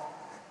people.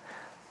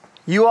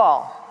 You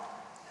all.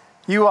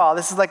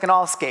 This is like an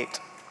all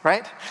skate,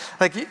 right?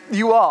 Like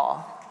you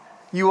all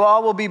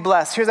will be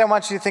blessed. Here's what I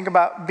want you to think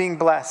about being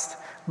blessed.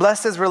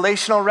 Blessed is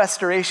relational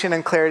restoration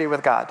and clarity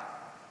with God.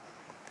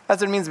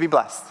 That's what it means to be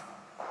blessed.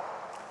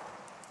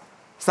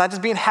 It's not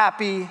just being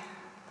happy,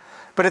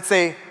 but it's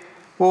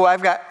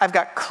I've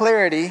got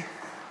clarity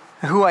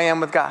in who I am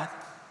with God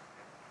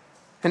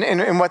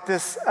and what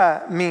this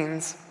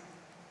means.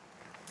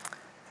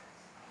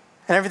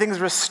 And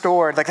everything's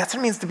restored. Like that's what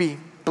it means to be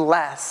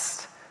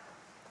blessed.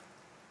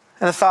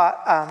 And the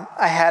thought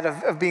I had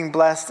of being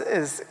blessed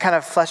is kind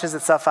of fleshes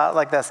itself out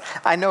like this.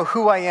 I know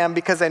who I am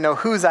because I know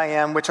whose I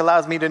am, which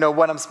allows me to know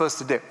what I'm supposed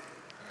to do.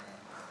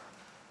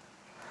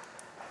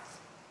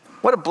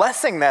 What a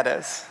blessing that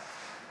is,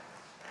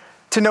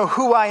 to know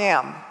who I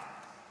am.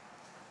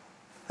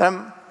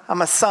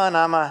 I'm a son,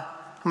 I'm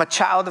a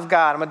child of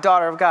God, I'm a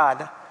daughter of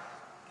God.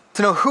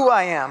 To know who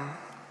I am.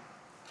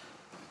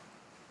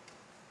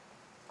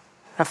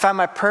 I find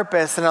my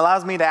purpose, and it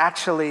allows me to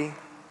actually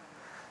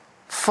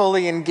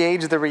fully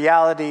engage the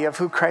reality of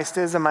who Christ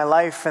is in my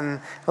life, and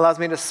allows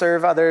me to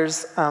serve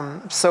others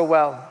so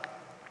well.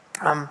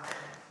 And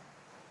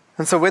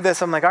so with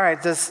this, I'm like, all right,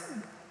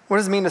 what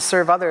does it mean to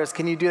serve others?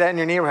 Can you do that in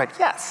your neighborhood?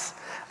 Yes,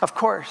 of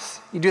course.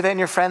 You do that in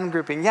your friend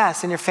grouping?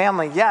 Yes. In your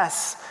family?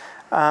 Yes.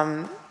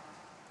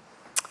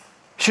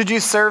 Should you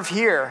serve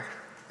here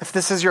if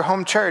this is your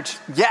home church?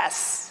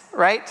 Yes,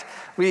 right?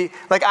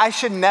 I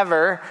should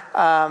never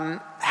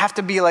have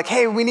to be like,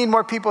 hey, we need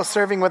more people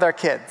serving with our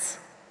kids.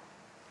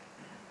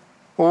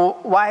 Well,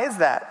 why is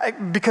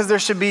that? Because there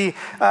should be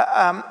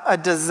a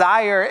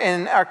desire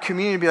in our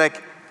community to be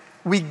like,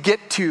 we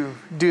get to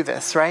do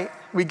this, right?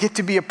 We get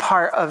to be a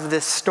part of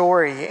this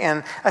story.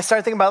 And I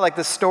started thinking about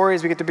the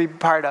stories we get to be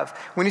part of.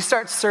 When you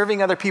start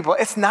serving other people,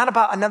 it's not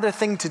about another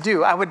thing to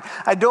do. I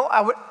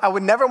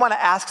would never want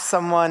to ask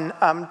someone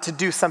to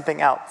do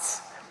something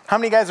else. How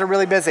many guys are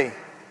really busy?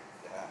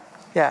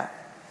 Yeah.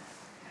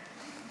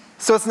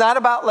 So it's not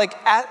about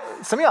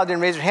some of y'all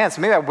didn't raise your hands,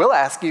 so maybe I will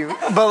ask you,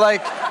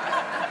 but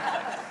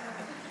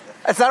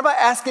it's not about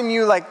asking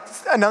you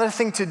another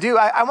thing to do.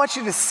 I want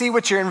you to see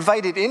what you're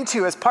invited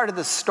into as part of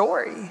the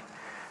story.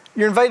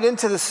 You're invited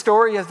into the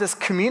story of this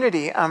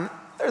community.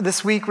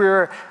 This week we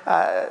were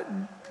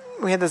talking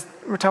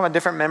about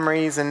different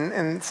memories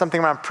and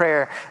something around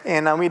prayer.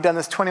 And we had done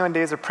this 21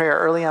 days of prayer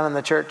early on in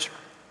the church.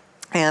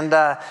 And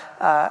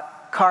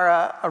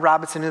Cara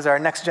Robinson, who's our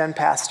next gen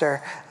pastor,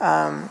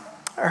 her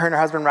and her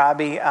husband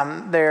Robbie,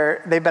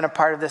 they've been a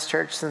part of this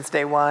church since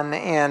day one.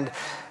 And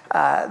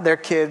their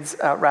kids,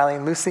 Riley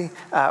and Lucy,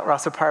 were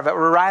also part of it.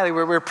 We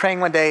were praying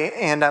one day,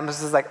 and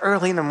this is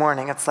early in the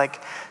morning. It's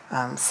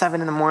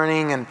 7 in the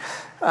morning, and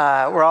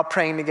we're all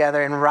praying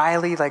together, and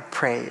Riley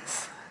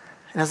prays.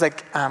 And I was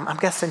I'm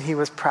guessing he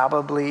was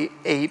probably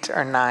 8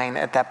 or 9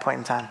 at that point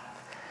in time.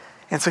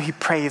 And so he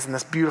prays in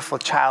this beautiful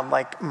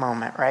childlike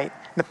moment, right?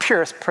 And the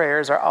purest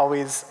prayers are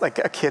always a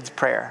kid's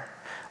prayer,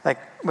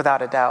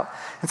 without a doubt.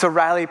 And so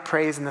Riley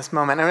prays in this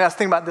moment. And I was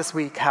thinking about this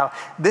week how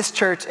this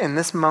church in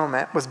this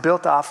moment was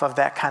built off of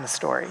that kind of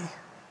story.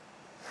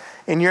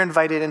 And you're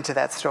invited into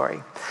that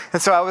story.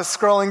 And so I was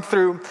scrolling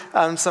through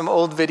some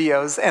old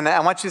videos, and I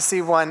want you to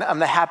see one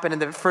that happened in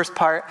the first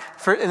part,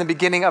 in the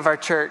beginning of our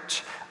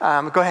church.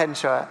 Go ahead and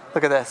show it.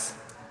 Look at this.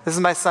 This is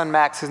my son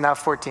Max, who's now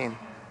 14.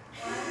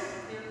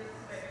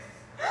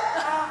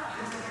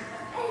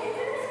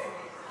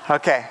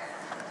 Okay.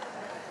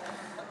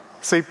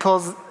 So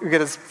we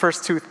get his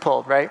first tooth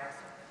pulled, right?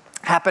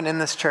 Happened in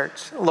this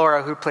church.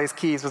 Laura, who plays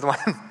keys, was the one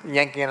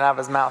yanking it out of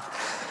his mouth.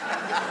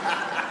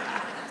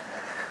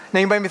 Now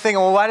you might be thinking,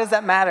 well, why does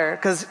that matter?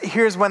 Because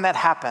here's when that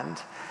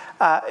happened.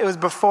 It was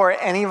before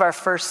any of our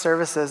first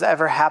services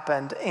ever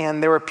happened,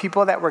 and there were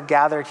people that were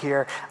gathered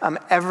here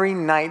every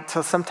night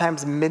till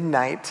sometimes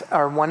midnight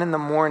or 1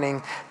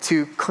 a.m.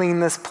 to clean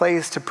this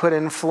place, to put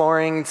in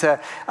flooring.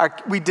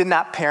 We did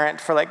not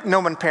parent no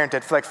one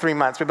parented for 3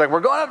 months. We'd be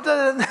we're going up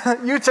to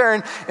the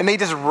U-turn, and they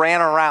just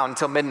ran around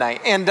till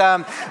midnight. And but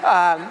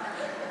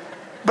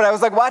I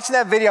was watching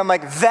that video, I'm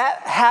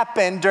that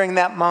happened during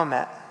that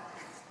moment.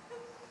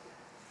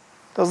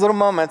 Those little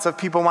moments of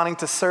people wanting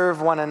to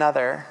serve one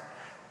another.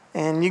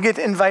 And you get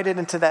invited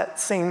into that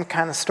same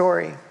kind of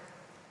story.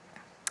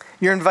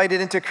 You're invited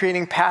into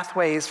creating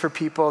pathways for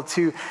people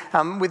to,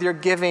 with your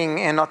giving,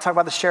 and I'll talk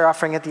about the share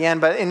offering at the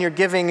end, but in your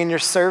giving and your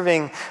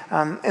serving,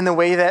 in the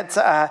way that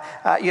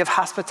you have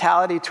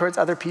hospitality towards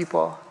other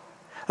people.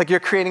 You're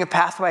creating a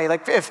pathway.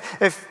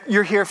 If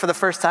you're here for the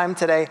first time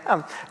today,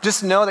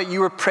 just know that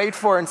you were prayed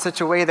for in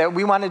such a way that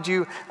we wanted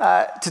you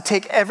to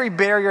take every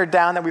barrier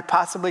down that we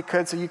possibly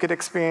could so you could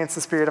experience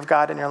the Spirit of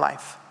God in your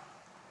life.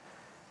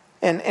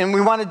 And we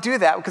want to do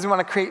that because we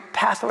want to create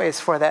pathways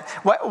for that.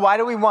 Why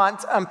do we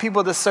want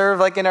people to serve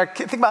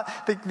think about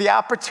the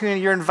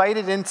opportunity you're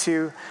invited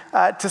into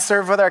to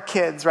serve with our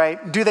kids,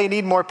 right? Do they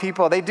need more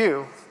people? They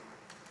do.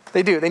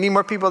 They do. They need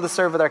more people to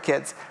serve with our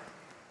kids.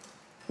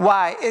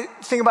 Why?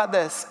 Think about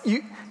this.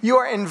 You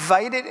are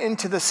invited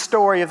into the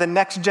story of the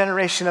next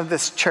generation of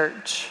this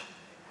church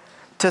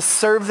to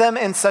serve them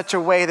in such a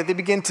way that they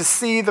begin to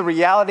see the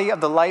reality of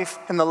the life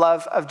and the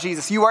love of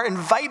Jesus. You are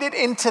invited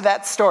into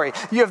that story.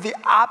 You have the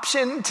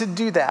option to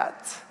do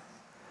that.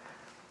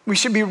 We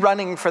should be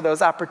running for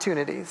those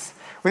opportunities.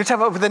 We're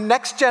talking about the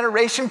next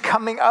generation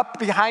coming up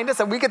behind us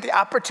and we get the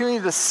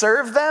opportunity to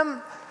serve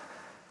them.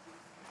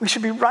 We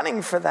should be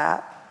running for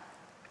that.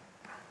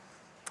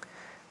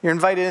 You're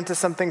invited into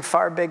something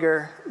far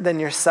bigger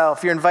than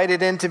yourself. You're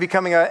invited into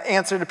becoming an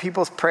answer to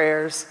people's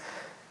prayers.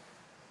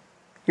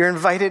 You're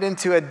invited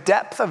into a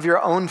depth of your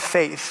own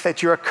faith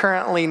that you are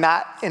currently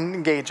not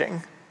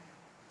engaging.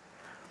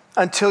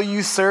 Until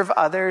you serve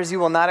others, you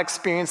will not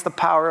experience the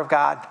power of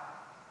God.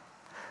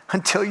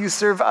 Until you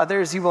serve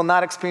others, you will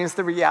not experience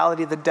the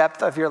reality, the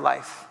depth of your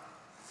life.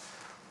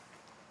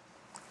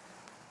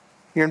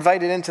 You're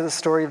invited into the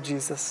story of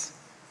Jesus.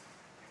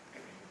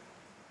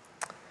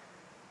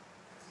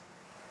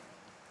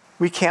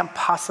 We can't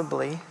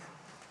possibly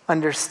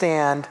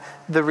understand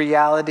the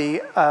reality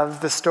of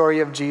the story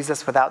of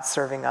Jesus without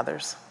serving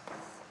others.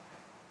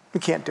 We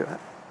can't do it.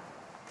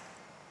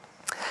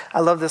 I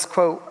love this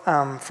quote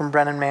from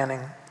Brennan Manning,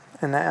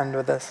 and I end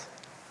with this.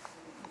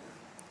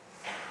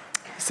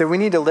 He said, we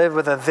need to live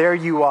with a there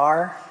you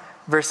are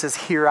versus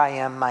here I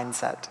am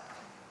mindset.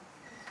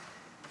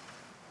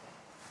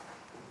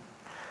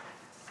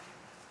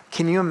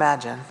 Can you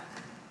imagine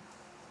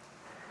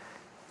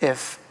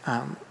if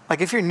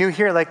you're new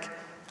here,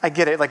 I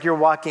get it, you're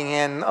walking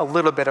in a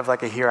little bit of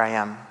a here I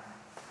am.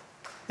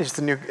 It's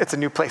a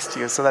new place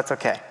to you, so that's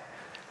okay.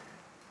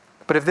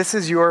 But if this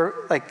is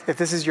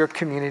your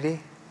community,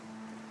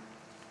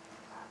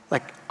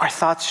 our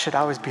thoughts should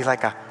always be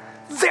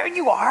there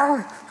you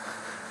are.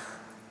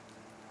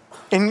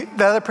 And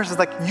the other person's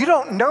you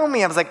don't know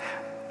me. I was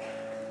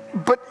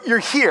but you're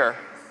here.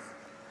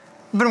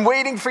 I've been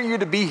waiting for you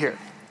to be here.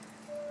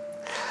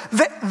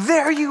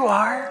 There you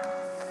are.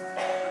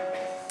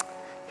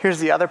 Here's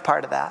the other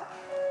part of that.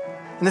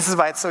 And this is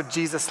why it's so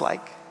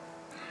Jesus-like.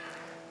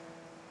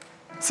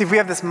 See, if we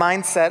have this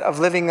mindset of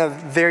living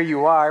of there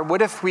you are,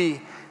 what if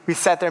we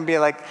sat there and be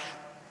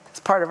it's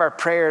part of our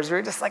prayers,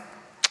 we're just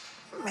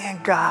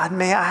man, God,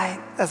 may I,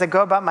 as I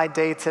go about my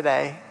day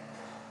today,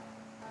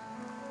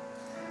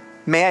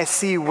 may I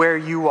see where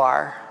you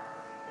are.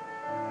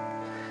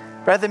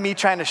 Rather than me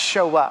trying to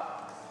show up.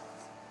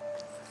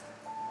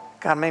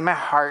 God, may my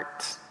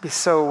heart be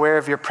so aware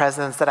of your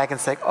presence that I can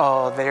say,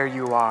 oh, there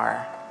you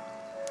are.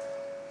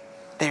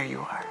 There you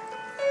are.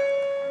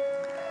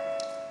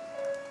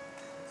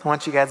 I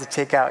want you guys to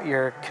take out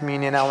your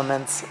communion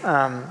elements.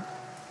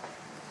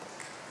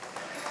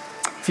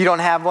 If you don't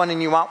have one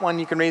and you want one,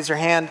 you can raise your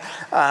hand.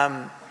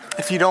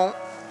 If you don't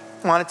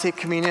want to take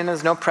communion,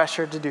 there's no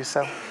pressure to do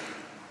so.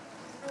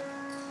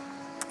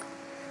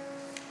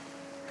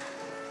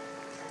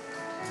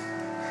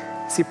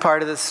 See,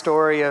 part of the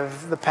story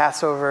of the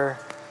Passover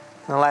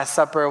and the Last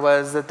Supper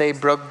was that they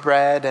broke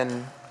bread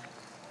and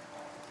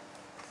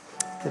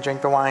they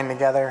drank the wine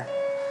together.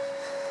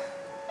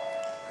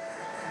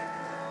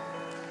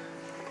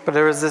 But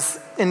there was this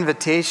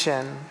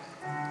invitation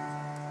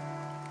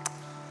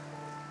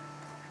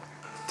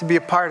to be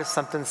a part of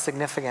something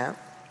significant.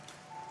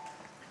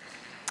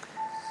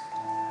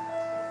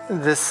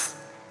 This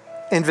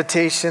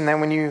invitation that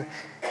when you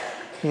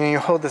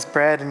hold this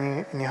bread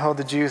and you hold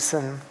the juice,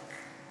 and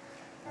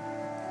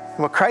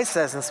what Christ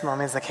says in this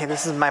moment is hey,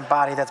 this is my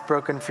body that's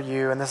broken for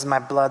you, and this is my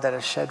blood that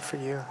is shed for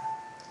you.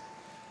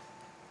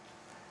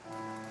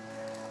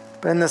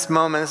 But in this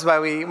moment, this is why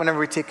whenever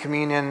we take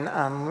communion,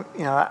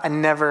 I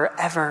never,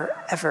 ever,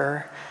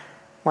 ever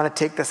want to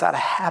take this out of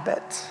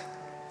habit.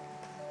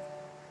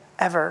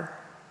 Ever.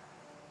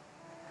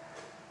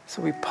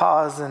 So we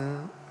pause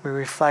and we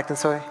reflect. And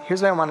so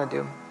here's what I want to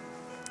do.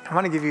 I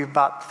want to give you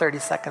about 30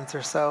 seconds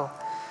or so.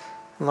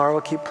 And Laura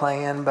will keep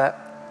playing, but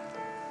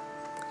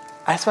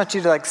I just want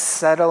you to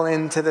settle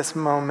into this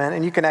moment.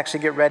 And you can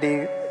actually get ready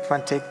if you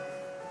want to take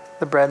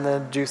the bread and the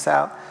juice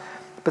out.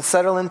 But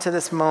settle into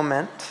this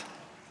moment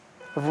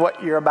of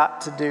what you're about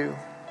to do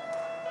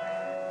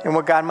and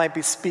what God might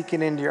be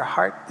speaking into your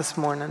heart this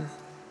morning.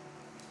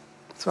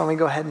 So why don't we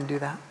go ahead and do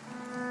that?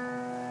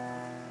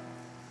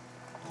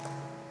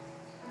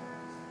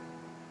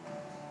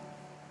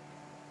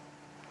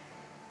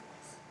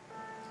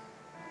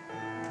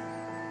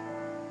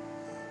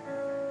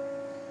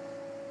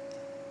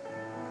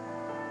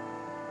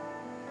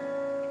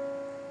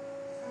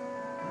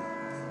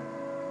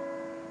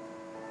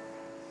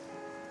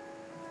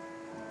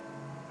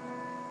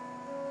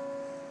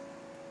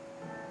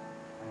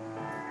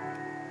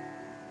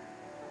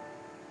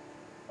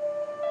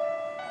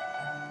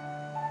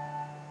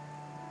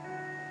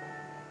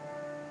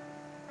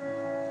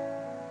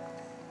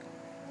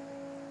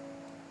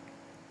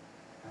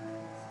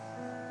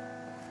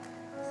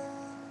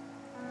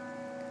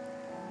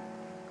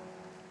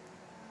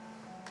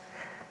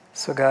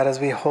 So God, as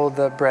we hold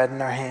the bread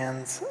in our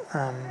hands,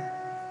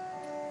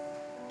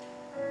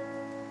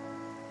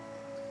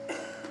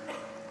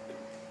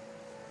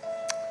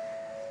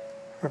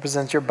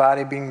 represents your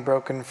body being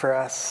broken for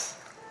us,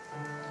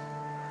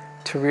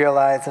 to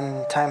realize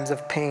in times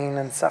of pain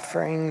and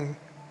suffering,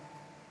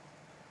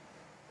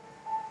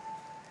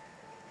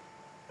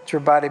 that your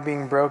body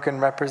being broken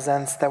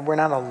represents that we're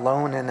not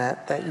alone in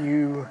it, that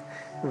you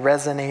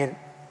resonate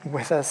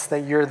with us,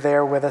 that you're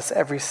there with us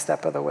every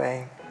step of the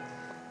way.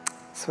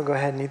 So go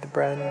ahead and eat the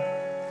bread.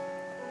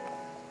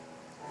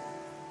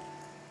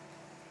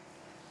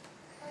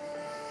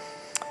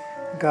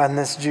 God, and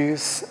this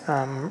juice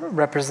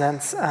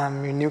represents your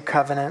new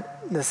covenant,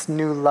 this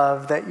new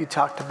love that you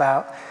talked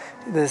about,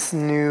 this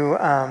new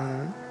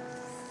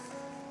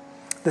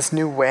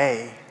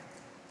way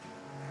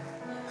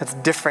that's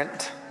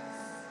different.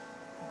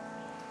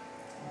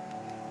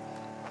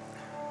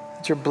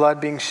 That your blood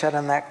being shed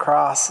on that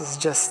cross is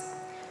just,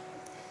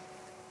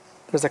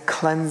 there's a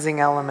cleansing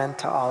element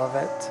to all of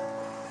it.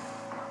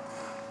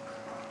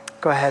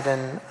 Go ahead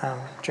and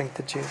drink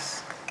the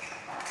juice.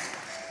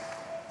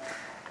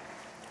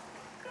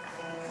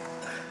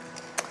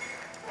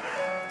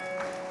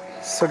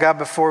 So God,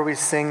 before we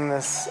sing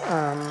this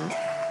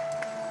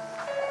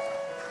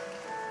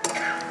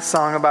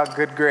song about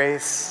good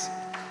grace,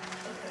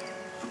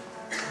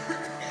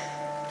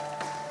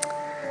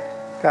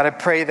 God, I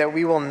pray that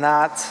we will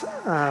not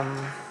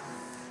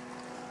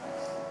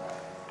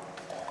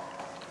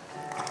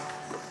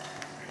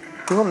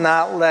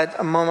let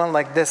a moment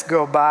like this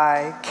go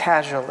by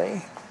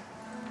casually.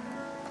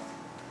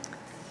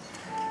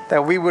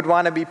 That we would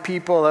want to be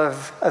people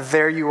of a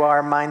there you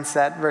are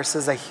mindset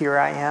versus a here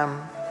I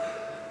am.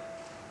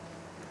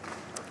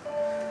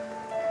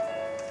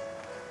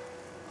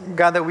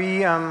 God, that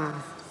we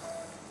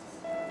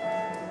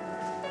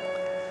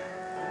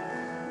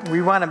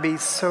want to be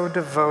so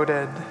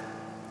devoted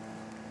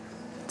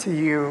to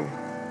you,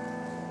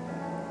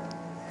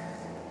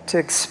 to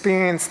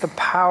experience the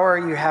power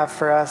you have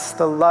for us,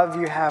 the love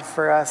you have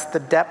for us, the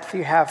depth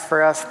you have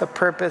for us, the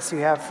purpose you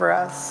have for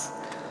us,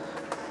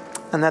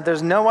 and that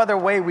there's no other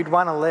way we'd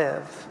want to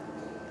live.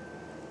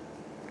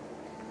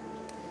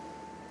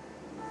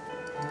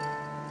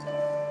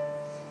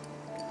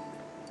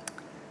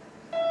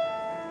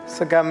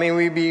 So God, may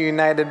we be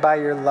united by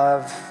your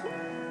love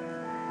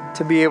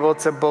to be able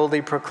to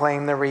boldly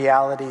proclaim the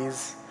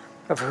realities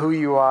of who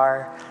you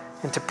are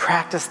and to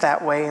practice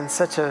that way in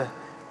such a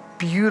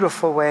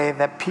beautiful way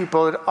that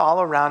people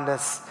all around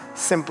us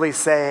simply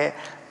say,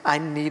 I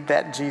need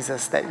that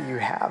Jesus that you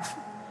have.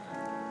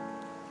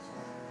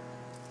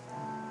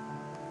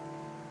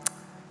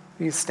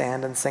 Will you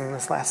stand and sing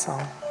this last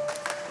song?